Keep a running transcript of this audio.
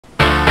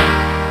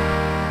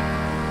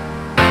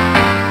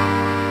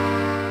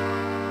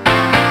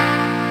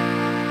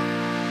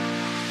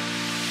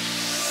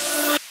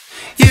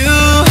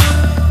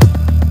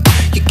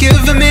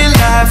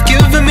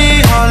giving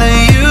me all of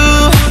you.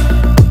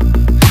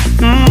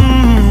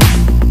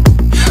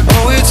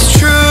 Oh, it's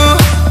true.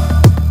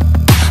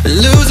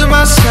 Losing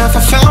myself, I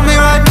found me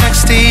right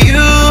next to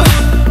you.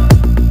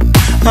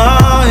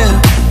 Oh yeah,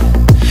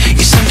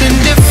 you're something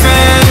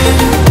different.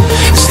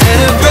 Instead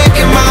of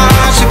breaking my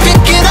heart, you're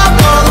picking up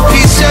all the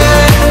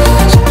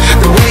pieces.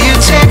 The way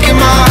you're taking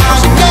my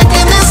heart, you're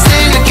making this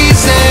thing look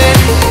easy.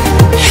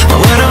 And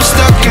when I'm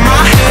stuck in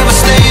my head, we're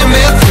staying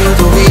there through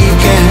the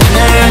weekend.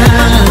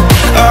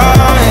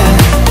 Oh yeah.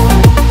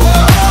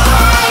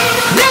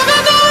 Never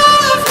knew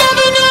love,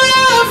 never knew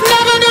love,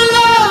 never knew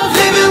love.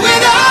 Living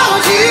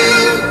without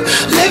you,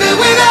 living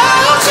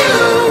without you.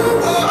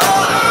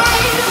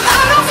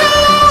 I don't feel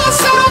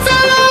lost, I don't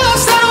feel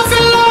lost, I don't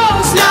feel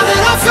lost. Now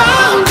that I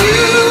found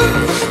you,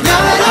 now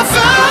that I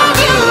found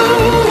you.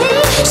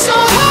 So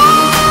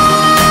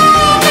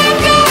hold me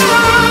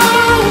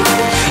down.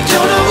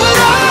 Don't know what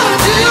I'd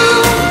do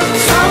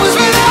if I was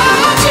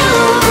without you.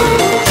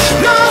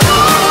 No,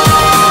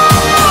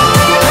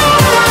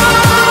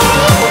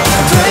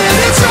 but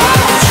it's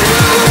all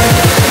true.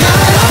 Now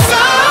that I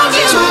found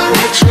you.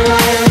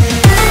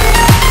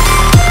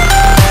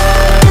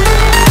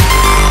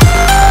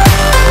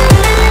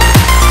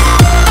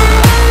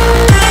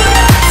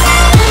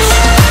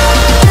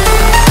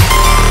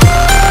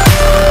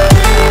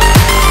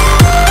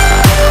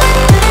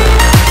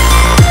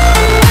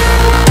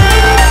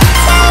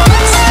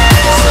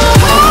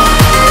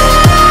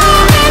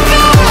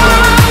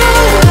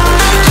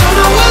 Don't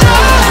know what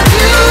I'd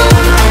do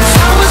if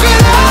I was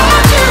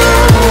without you.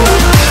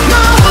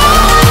 No,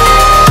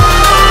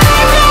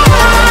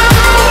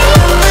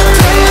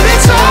 but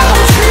it's all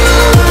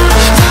true.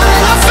 Now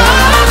that I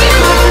found you.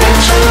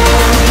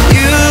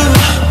 You,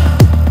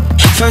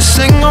 first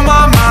thing on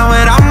my mind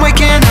when I'm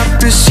waking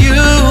up is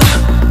you.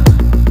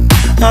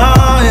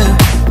 Oh yeah.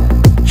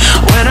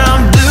 When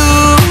I'm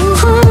blue,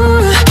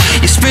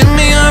 you spin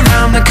me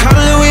around the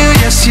color wheel,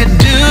 yes you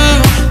do.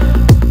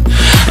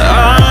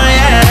 Oh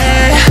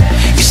yeah,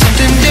 you're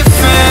something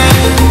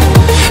different.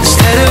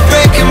 Instead of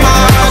breaking my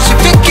heart,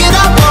 you're picking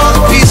up all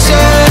the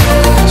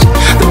pieces.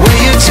 The way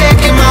you're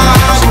taking my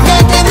heart, you're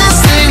making this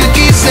thing look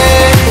easy.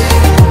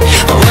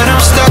 And when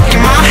I'm stuck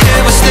in my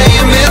head, we're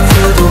staying there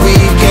through the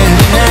weekend.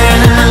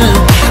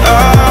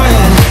 Oh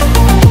yeah.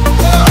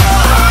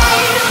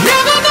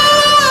 Never knew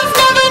love,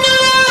 never knew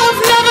love,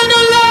 never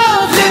knew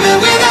love. Living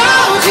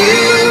without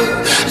you,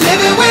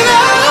 living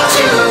without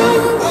you.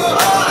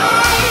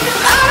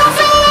 I don't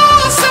feel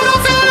lost, I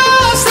don't feel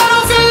lost, I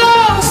don't feel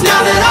lost. Now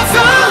that I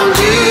found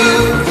you,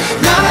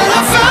 now that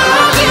I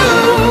found you.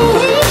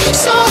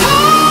 So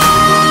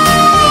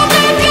hold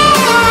me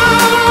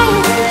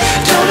down.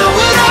 Don't know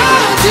what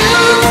I'd do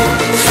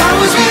if I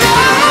was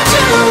without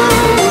you.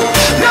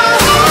 No,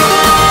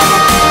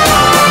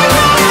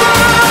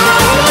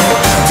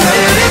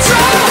 but it's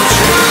all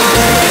true.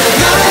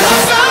 Now that I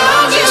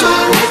found you.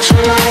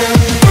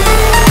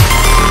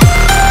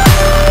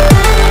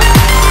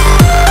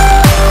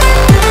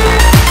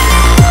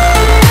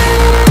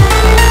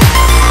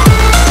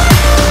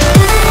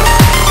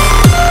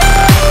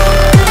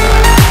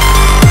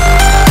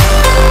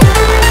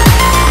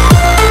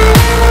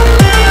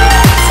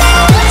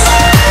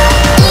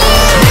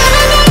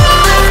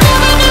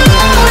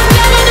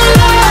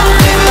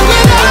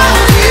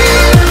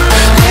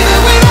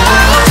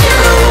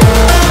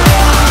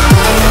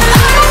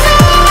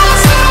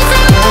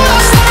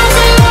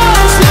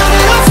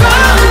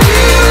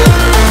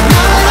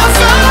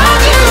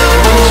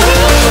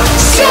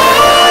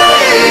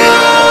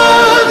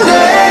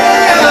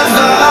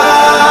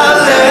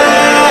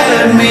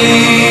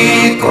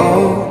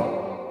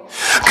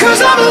 Cause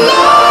I'm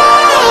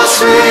lost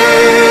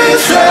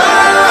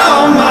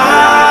without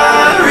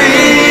my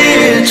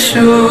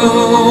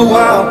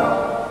ritual.